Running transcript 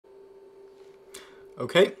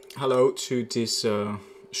Okay, hello to this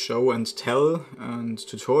show and tell and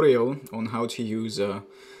tutorial on how to use a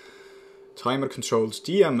timer controlled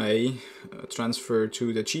DMA transfer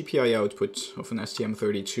to the GPIO output of an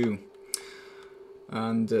STM32.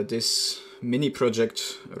 And this mini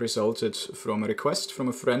project resulted from a request from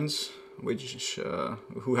a friend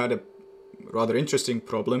who had a rather interesting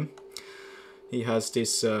problem. He has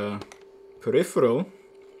this peripheral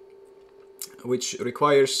which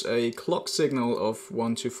requires a clock signal of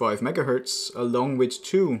 1 to 5 megahertz along with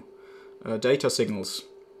two data signals,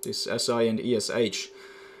 this SI and ESH.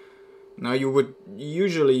 Now you would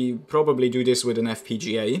usually probably do this with an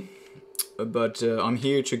FPGA, but I'm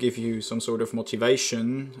here to give you some sort of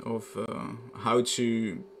motivation of how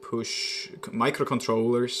to push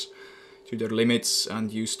microcontrollers to their limits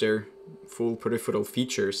and use their full peripheral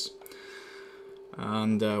features.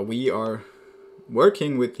 And we are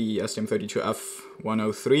working with the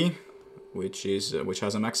STM32f103, which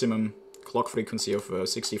has a maximum clock frequency of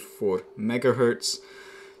 64 megahertz.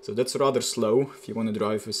 So that's rather slow if you want to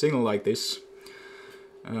drive a signal like this.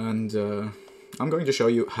 And I'm going to show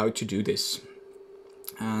you how to do this.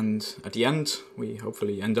 And at the end, we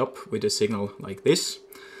hopefully end up with a signal like this.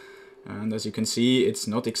 And as you can see, it's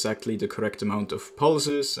not exactly the correct amount of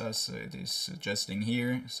pulses as it is suggesting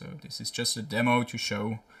here. So this is just a demo to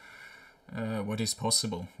show what is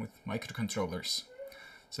possible with microcontrollers.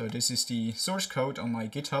 So this is the source code on my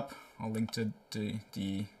GitHub. I'll link to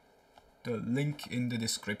the link in the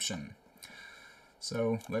description.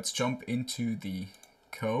 So let's jump into the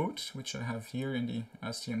code, which I have here in the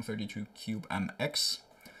STM32CubeMX.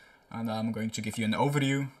 And I'm going to give you an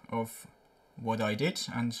overview of what I did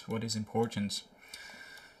and what is important.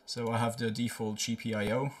 So I have the default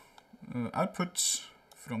GPIO output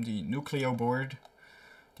from the Nucleo board.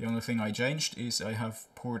 The only thing I changed is I have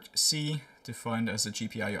port C defined as a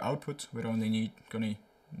GPIO output. We're only gonna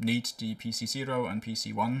need the PC0 and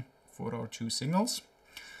PC1 for our two signals.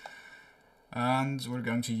 And we're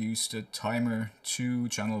going to use the timer 2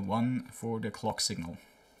 channel 1 for the clock signal.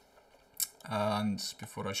 And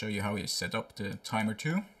before I show you how we set up the timer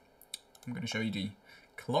 2, I'm going to show you the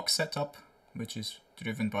clock setup, which is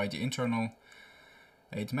driven by the internal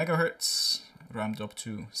 8 megahertz, ramped up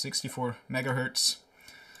to 64 megahertz.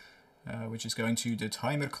 Which is going to the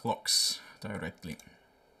timer clocks directly.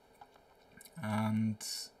 And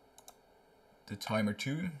the timer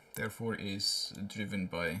 2 therefore is driven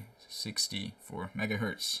by 64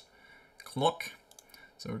 megahertz clock.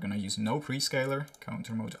 So we're going to use no prescaler,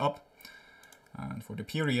 counter mode up. And for the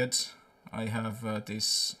period, I have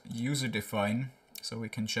this user define, so we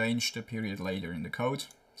can change the period later in the code.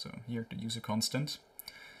 So here the user constant.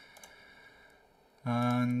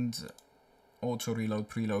 And auto reload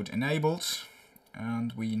preload enabled,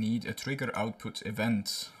 and we need a trigger output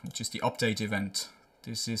event, which is the update event.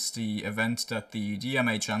 This is the event that the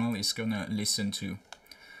DMA channel is gonna listen to.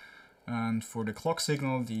 And for the clock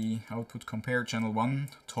signal, the output compare channel 1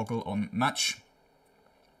 toggle on match.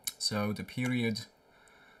 So the period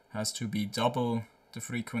has to be double the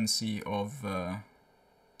frequency of the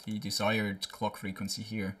desired clock frequency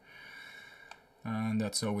here. And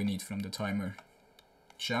that's all we need from the timer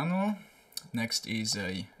channel. Next is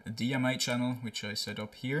a DMA channel, which I set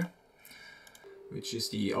up here, which is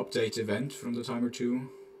the update event from the timer 2,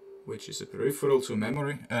 which is a peripheral to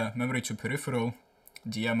memory to peripheral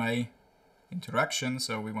DMA interaction.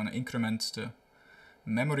 So we want to increment the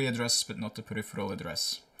memory address, but not the peripheral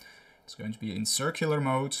address. It's going to be in circular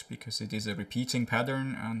mode because it is a repeating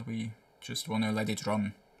pattern, and we just want to let it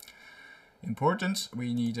run. Important,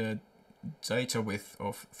 we need a data width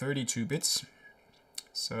of 32 bits.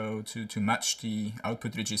 So to match the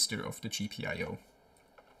output register of the GPIO.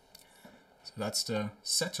 So that's the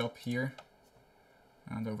setup here.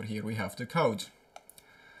 And over here we have the code.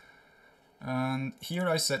 And here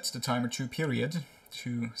I set the timer 2 period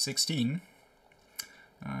to 16.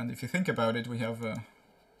 And if you think about it, we have a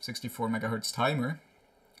 64 megahertz timer.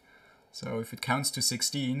 So if it counts to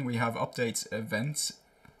 16, we have updates events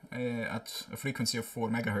at a frequency of 4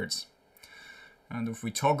 megahertz. And if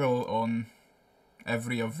we toggle on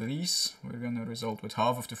every of these, we're going to result with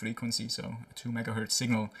half of the frequency, so a 2 megahertz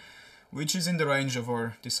signal, which is in the range of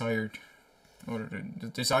our desired, or the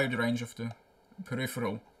desired range of the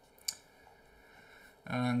peripheral.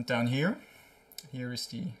 And down here is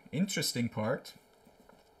the interesting part,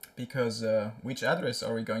 because which address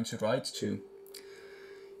are we going to write to?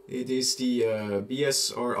 It is the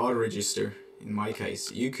BSRR register in my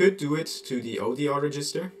case. You could do it to the ODR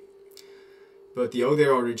register, but the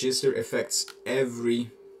ODR register affects every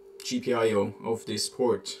GPIO of this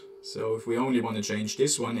port. So if we only want to change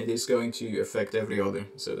this one, it is going to affect every other.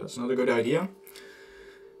 So that's not a good idea.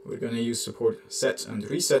 we're going to use support set and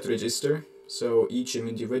reset register, so each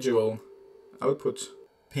individual output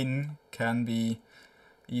pin can be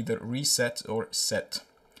either reset or set.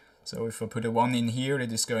 So if I put a 1 in here,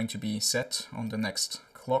 it is going to be set on the next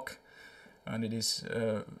clock, and it is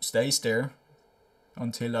stays there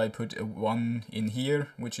until I put a 1 in here,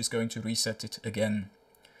 which is going to reset it again.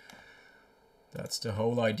 That's the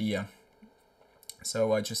whole idea.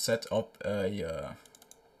 So I just set up an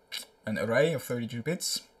array of 32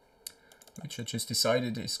 bits, which I just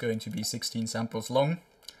decided is going to be 16 samples long.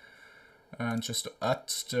 And just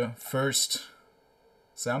at the first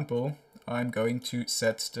sample, I'm going to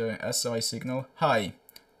set the SI signal high,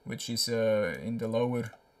 which is in the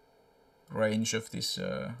lower range of this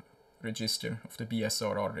register, of the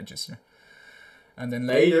BSRR register. And then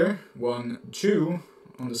later, 1, 2,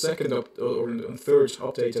 on the second or on third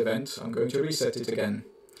update event, I'm going to reset it again.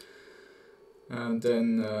 And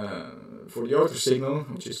then for the other signal,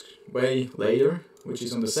 which is way later, which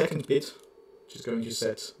is on the second bit, which is going to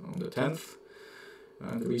set on the 10th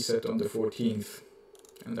and reset on the 14th.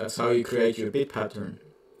 And that's how you create your bit pattern.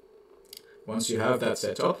 Once you have that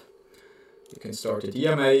set up, you can start a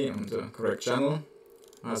DMA on the correct channel,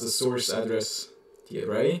 as a source address the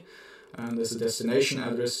array, and as a destination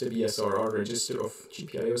address the BSRR register of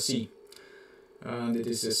GPIO-C. And it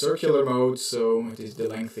is a circular mode, so the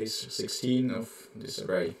length is 16 of this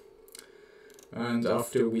array. And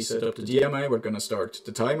after we set up the DMA, we're going to start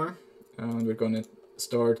the timer, and we're going to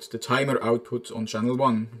start the timer output on channel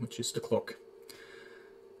 1, which is the clock.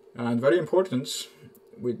 And very important,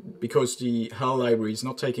 because the HAL library is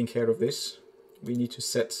not taking care of this, we need to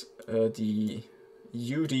set the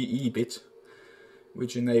UDE bit,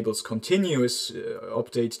 which enables continuous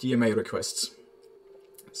update DMA requests.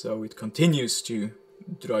 So it continues to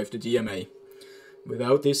drive the DMA.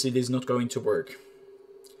 Without this, it is not going to work.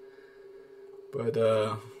 But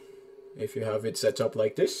if you have it set up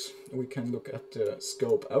like this, we can look at the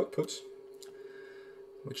scope output,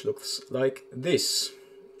 which looks like this.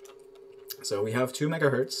 So we have 2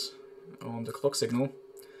 MHz on the clock signal,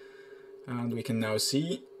 and we can now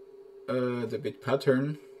see the bit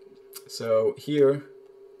pattern. So here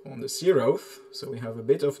on the 0th, so we have a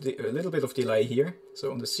little bit of delay here.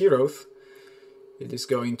 So on the 0th, it is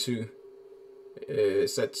going to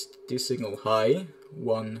set this signal high,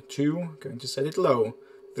 1, 2, going to set it low,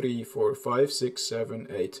 3, 4, 5, 6, 7,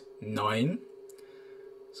 8, 9.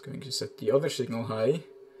 It's going to set the other signal high,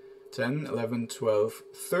 10, 11, 12,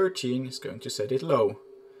 13 is going to set it low,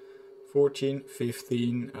 14,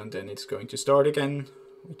 15, and then it's going to start again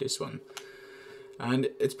with this one. And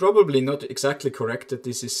it's probably not exactly correct that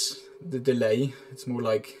this is the delay, it's more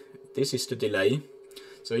like this is the delay.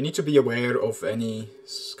 So you need to be aware of any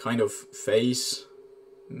kind of phase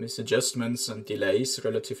misadjustments and delays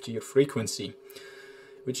relative to your frequency,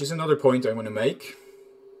 which is another point I want to make,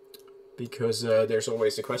 because there's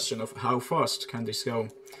always a question of how fast can this go.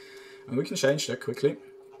 And we can change that quickly.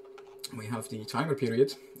 We have the timer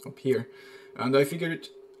period up here, and I figured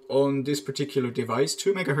on this particular device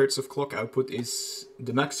 2 MHz of clock output is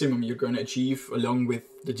the maximum you're going to achieve along with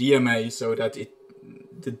the DMA, so that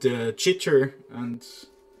the jitter and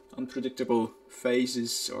unpredictable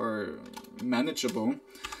phases are manageable.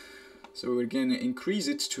 So we're going to increase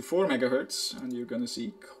it to 4 MHz, and you're going to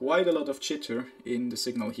see quite a lot of jitter in the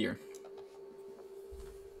signal here.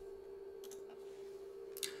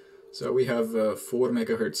 So we have a 4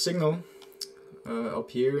 MHz signal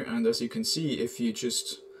up here, and as you can see, if you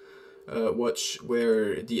just watch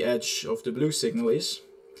where the edge of the blue signal is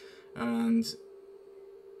and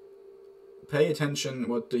pay attention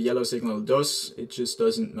what the yellow signal does, it just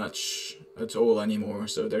doesn't match at all anymore.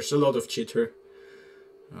 So there's a lot of jitter,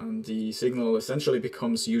 and the signal essentially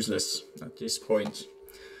becomes useless at this point.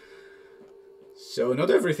 So not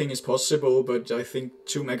everything is possible, but I think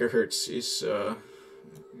 2 MHz is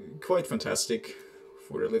quite fantastic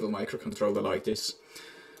for a little microcontroller like this.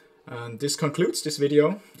 And this concludes this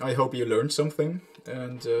video. I hope you learned something,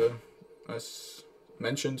 and as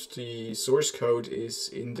mentioned, the source code is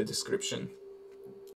in the description.